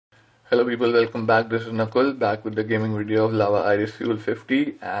Hello people, welcome back. This is Nakul back with the gaming video of Lava Iris Fuel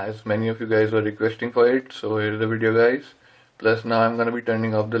 50 as many of you guys were requesting for it. So here's the video guys. Plus now I'm gonna be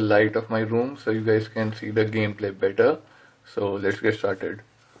turning off the light of my room so you guys can see the gameplay better. So let's get started.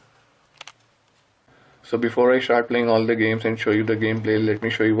 So before I start playing all the games and show you the gameplay, let me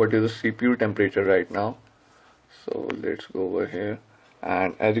show you what is the CPU temperature right now. So let's go over here.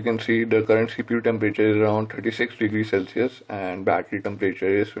 And as you can see, the current CPU temperature is around 36 degrees Celsius and battery temperature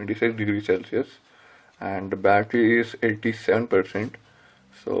is 26 degrees Celsius and the battery is 87%.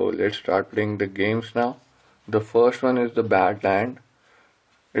 So let's start playing the games now. The first one is the Badland.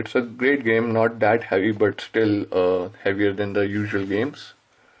 It's a great game, not that heavy but still heavier than the usual games.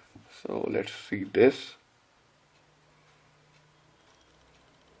 So let's see this.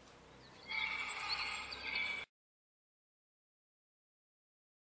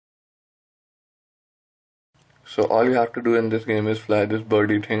 So all you have to do in this game is fly this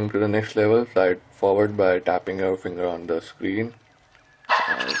birdie thing to the next level, fly it forward by tapping your finger on the screen,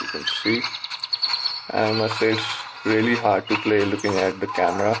 as you can see. And I must say it's really hard to play looking at the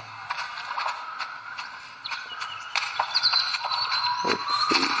camera. Let's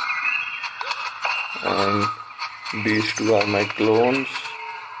see. And these two are my clones.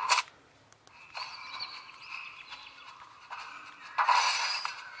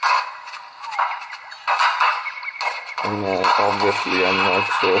 And obviously I'm not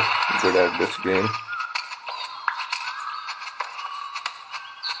so good at this game.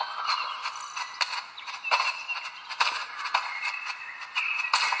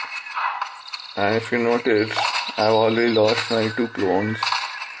 And if you notice, I've already lost my two clones.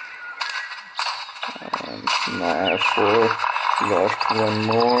 And now I have four, lost one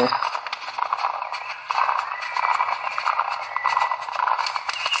more.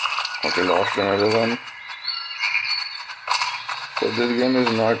 Okay, lost another one. So this game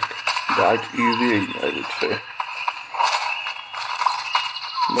is not that easy, I would say.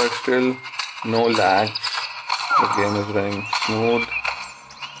 But still, no lags. The game is running smooth.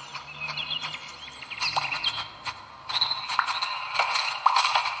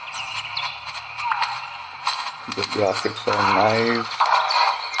 The graphics are nice.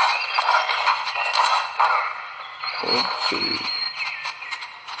 Oopsie.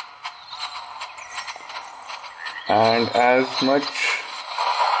 And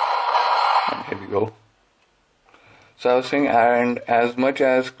here we go. So I was saying, and as much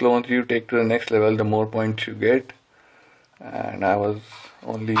as clones you take to the next level, the more points you get. And I was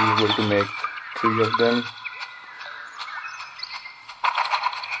only able to make 3 of them.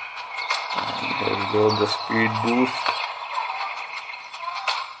 And here we go, the speed boost.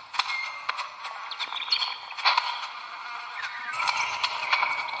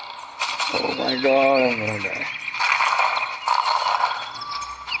 Oh my god, I'm gonna die.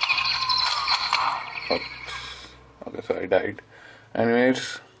 Okay, so I died.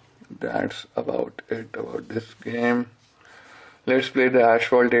 Anyways, that's about it about this game. Let's play the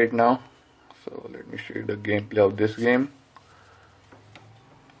Asphalt 8 now. So let me show you the gameplay of this game.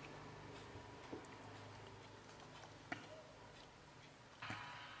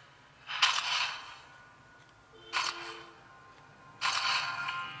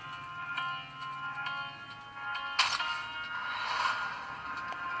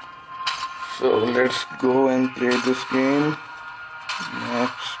 So let's go and play this game.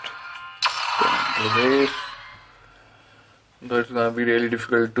 Next, the race. Though it's gonna be really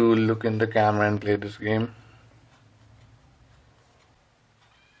difficult to look in the camera and play this game.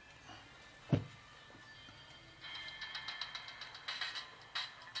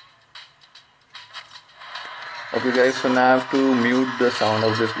 Okay guys, so now I have to mute the sound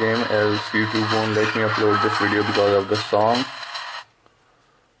of this game else YouTube won't let me upload this video because of the song.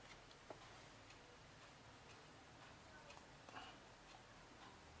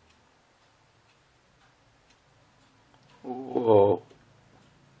 Whoa.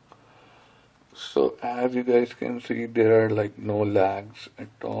 So as you guys can see, there are like no lags at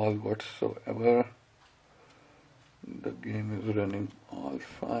all whatsoever. The game is running all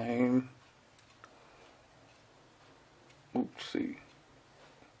fine. Oopsie.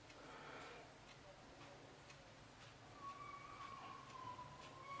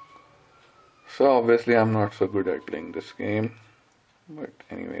 So obviously I'm not so good at playing this game, but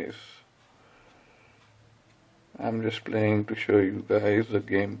anyways, I'm just playing to show you guys the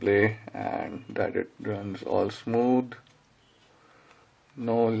gameplay and that it runs all smooth,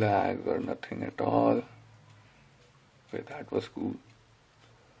 no lag or nothing at all. Okay, that was cool.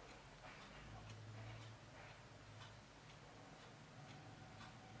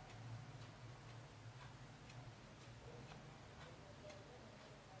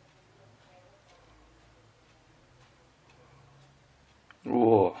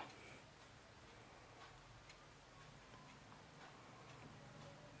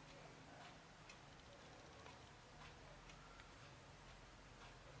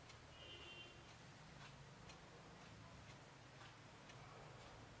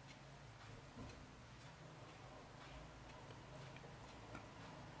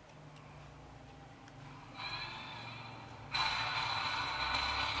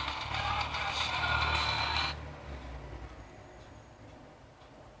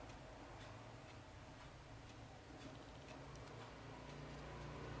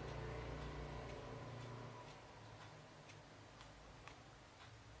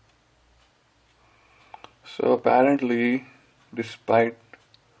 So apparently, despite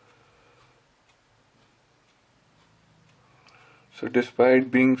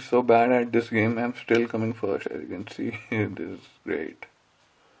being so bad at this game, I'm still coming first. As you can see, this is great.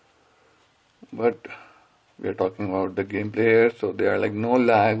 But we are talking about the gameplay here, so there are like no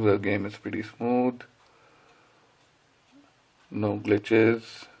lags. The game is pretty smooth, no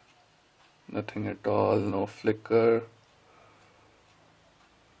glitches, nothing at all, no flicker.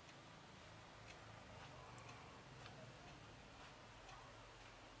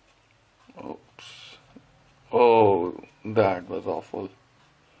 Oops. Oh, that was awful.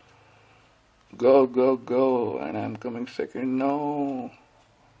 Go, go, go, and I'm coming second. No.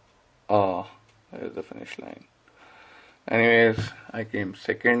 Ah, there's the finish line. Anyways, I came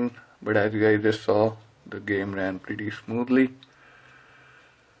second, but as you guys just saw, the game ran pretty smoothly.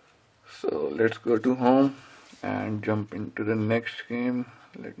 So let's go to home and jump into the next game.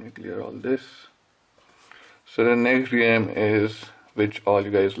 Let me clear all this. So the next game is, which all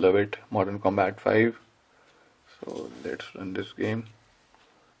you guys love it, Modern Combat 5. So let's run this game.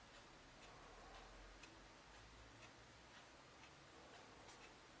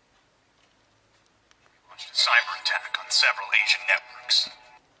 Launched a cyber attack on several Asian networks.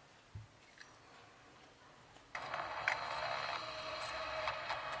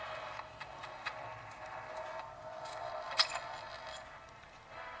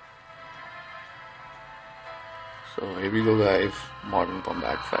 So here we go guys, Modern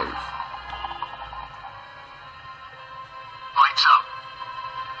Combat 5. Lights up.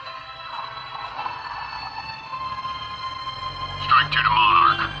 Strike 2 to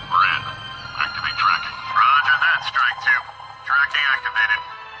Monarch. We're in. Activate tracking. Roger that, Strike 2. Tracking activated.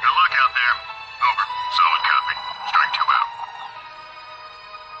 Good luck out there. Over. Solid copy. Strike 2 out.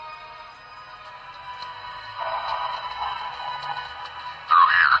 Through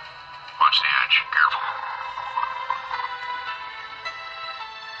here. Watch the edge. Careful.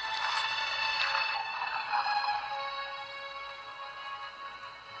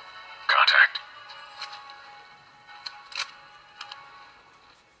 Contact.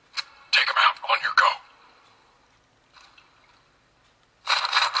 Take him out. On your go.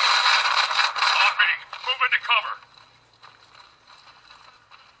 On me. Move into cover.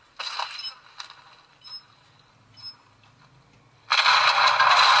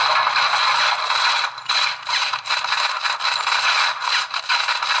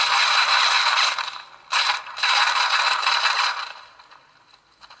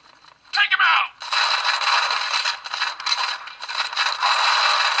 Take him out.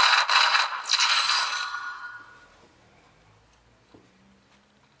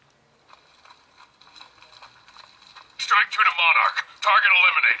 Strike 2 to Monarch. Target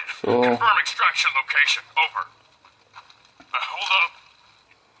eliminated. Confirm extraction location. Over. Hold up.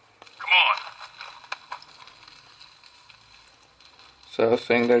 Come on. So I was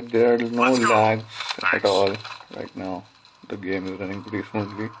saying that there are no Let's go. lags at Thanks. all right now. The game is running pretty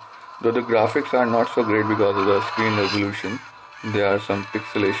smoothly. Though the graphics are not so great because of the screen resolution. There are some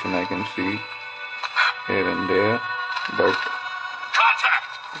pixelation I can see here and there, but Contact.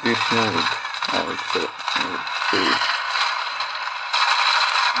 pretty smooth. I would say. Let's see.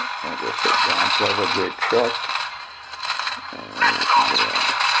 I guess that was a great shot.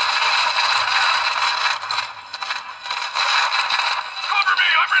 Cover me.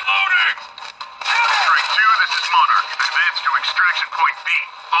 I'm reloading. Strike 2, this is Monarch. Advance to extraction point B.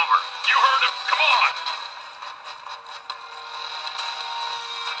 Over. You heard him. Come on.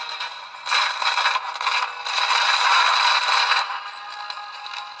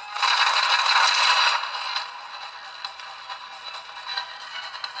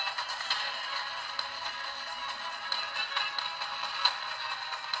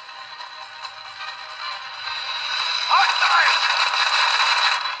 Hostile.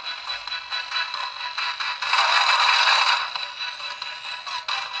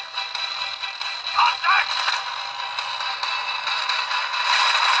 Contact.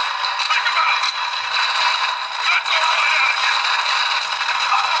 Take him out. That's all right out of here.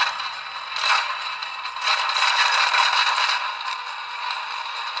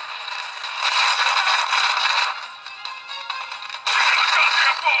 Give me the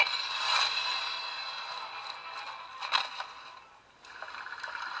goddamn boat.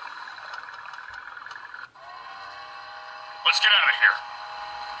 Let's get out of here.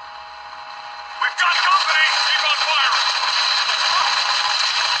 We've got company. Keep on firing.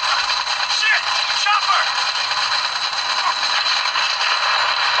 Shit! Chopper!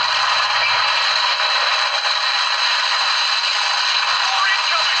 More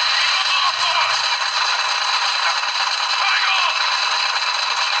incoming. Keep them off us. Hang on.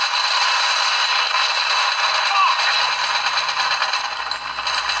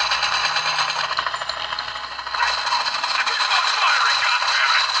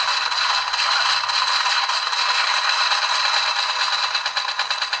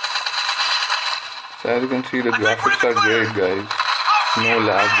 So as you can see, the graphics are great, guys. No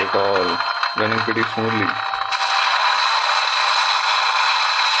lag at all, running pretty smoothly.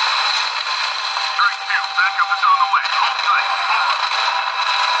 Strike two. Backup is on the way. Hold tight.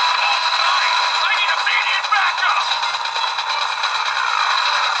 Over. I need immediate backup.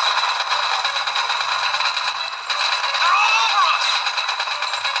 They're all over us.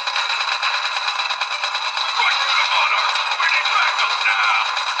 Right to the Monarch. We need backup now.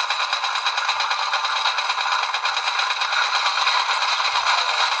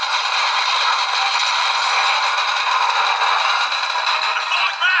 They're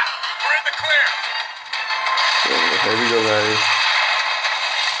falling back. We're in the clear. So here we go, guys.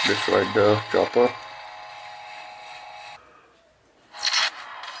 Destroyed the chopper.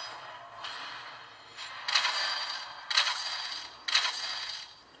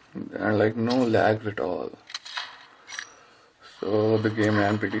 And like no lags at all. So the game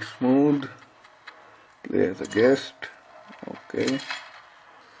ran pretty smooth. Play as a guest. Okay.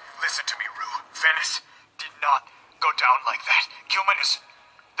 Listen to me, Rue. Venice did not go down like that. Gilman is...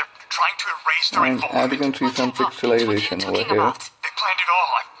 They're trying to erase the And involvement. as you can see, some pixelization over here. They planned it all.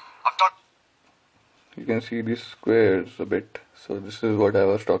 I've done... You can see these squares a bit. So this is what I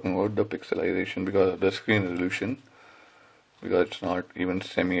was talking about, the pixelization, because of the screen resolution. Because it's not even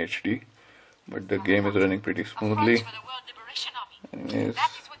semi-HD. But the game is running pretty smoothly. Anyways,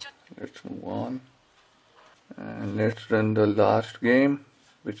 let's move on. And let's run the last game,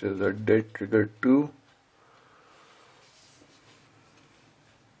 which is the Dead Trigger 2.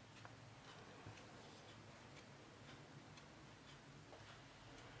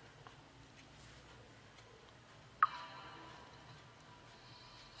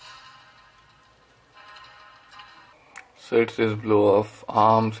 So it says blow off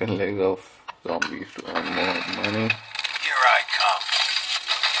arms and legs of zombies to earn more money. Here I come.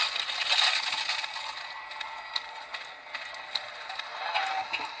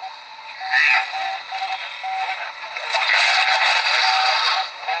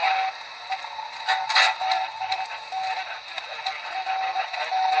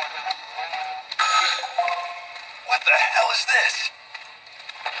 What the hell is this?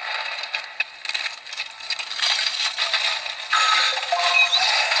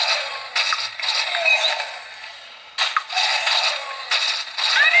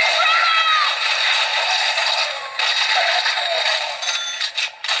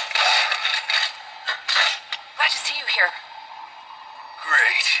 Glad to see you here.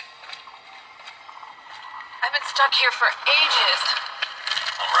 Great. I've been stuck here for ages.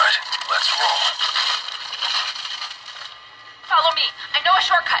 All right, let's roll. Follow me. I know a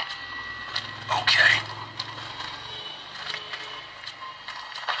shortcut. Okay.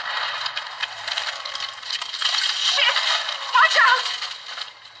 Shit! Watch out!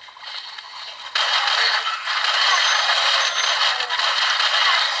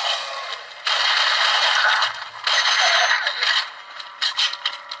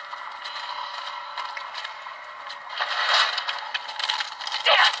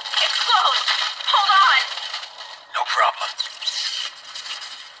 Damn! It's close! Hold on! No problem.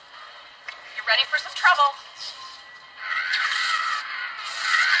 You ready for some trouble?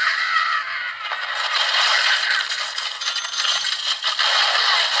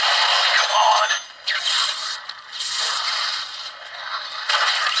 Come on.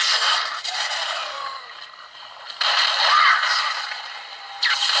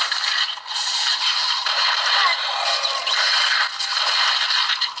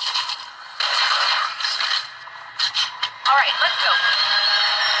 All right, let's go.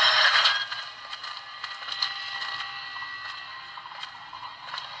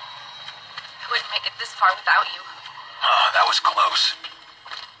 I wouldn't make it this far without you. Oh, that was close.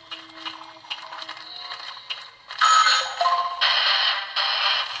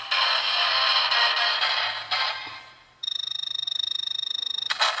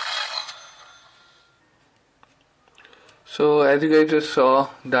 So as you guys just saw,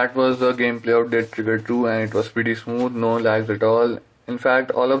 that was the gameplay of Dead Trigger 2 and it was pretty smooth, no lags at all. In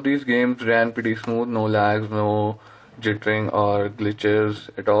fact, all of these games ran pretty smooth, no lags, no jittering or glitches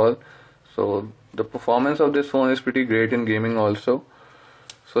at all. So the performance of this phone is pretty great in gaming also.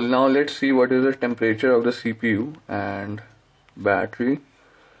 So now let's see what is the temperature of the CPU and battery.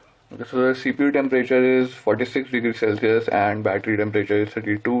 Okay, so the CPU temperature is 46 degrees Celsius and battery temperature is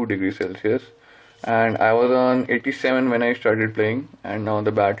 32 degrees Celsius. And I was on 87 when I started playing, and now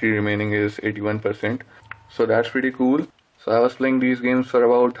the battery remaining is 81%. So that's pretty cool. So I was playing these games for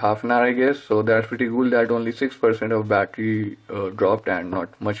about half an hour, I guess. So that's pretty cool that only 6% of battery dropped and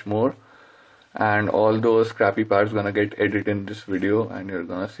not much more. And all those crappy parts gonna get edited in this video, and you're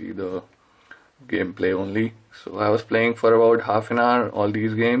gonna see the gameplay only. So I was playing for about half an hour all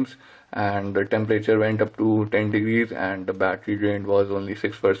these games, and the temperature went up to 10 degrees and the battery drain was only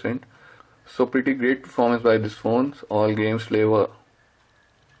 6%. So pretty great performance by this phone. All games play were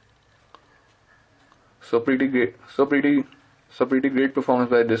so pretty great so pretty great performance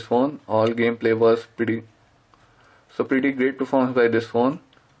by this phone. All gameplay was pretty great performance by this phone.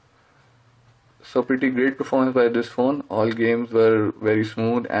 So pretty great performance by this phone. All games were very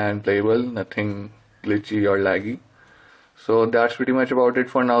smooth and playable, nothing glitchy or laggy. So that's pretty much about it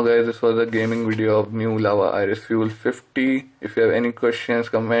for now, guys. This was a gaming video of new Lava Iris Fuel 50. If you have any questions,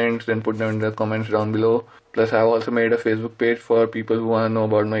 comments, then put them in the comments down below. Plus, I've also made a Facebook page for people who want to know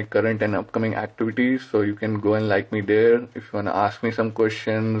about my current and upcoming activities. So you can go and like me there. If you want to ask me some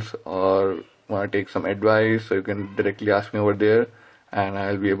questions or want to take some advice, so you can directly ask me over there and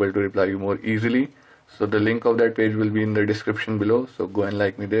I'll be able to reply you more easily. So the link of that page will be in the description below. So go and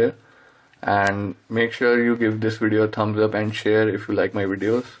like me there. And make sure you give this video a thumbs up and share if you like my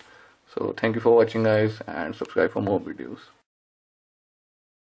videos. So thank you for watching, guys, and subscribe for more videos.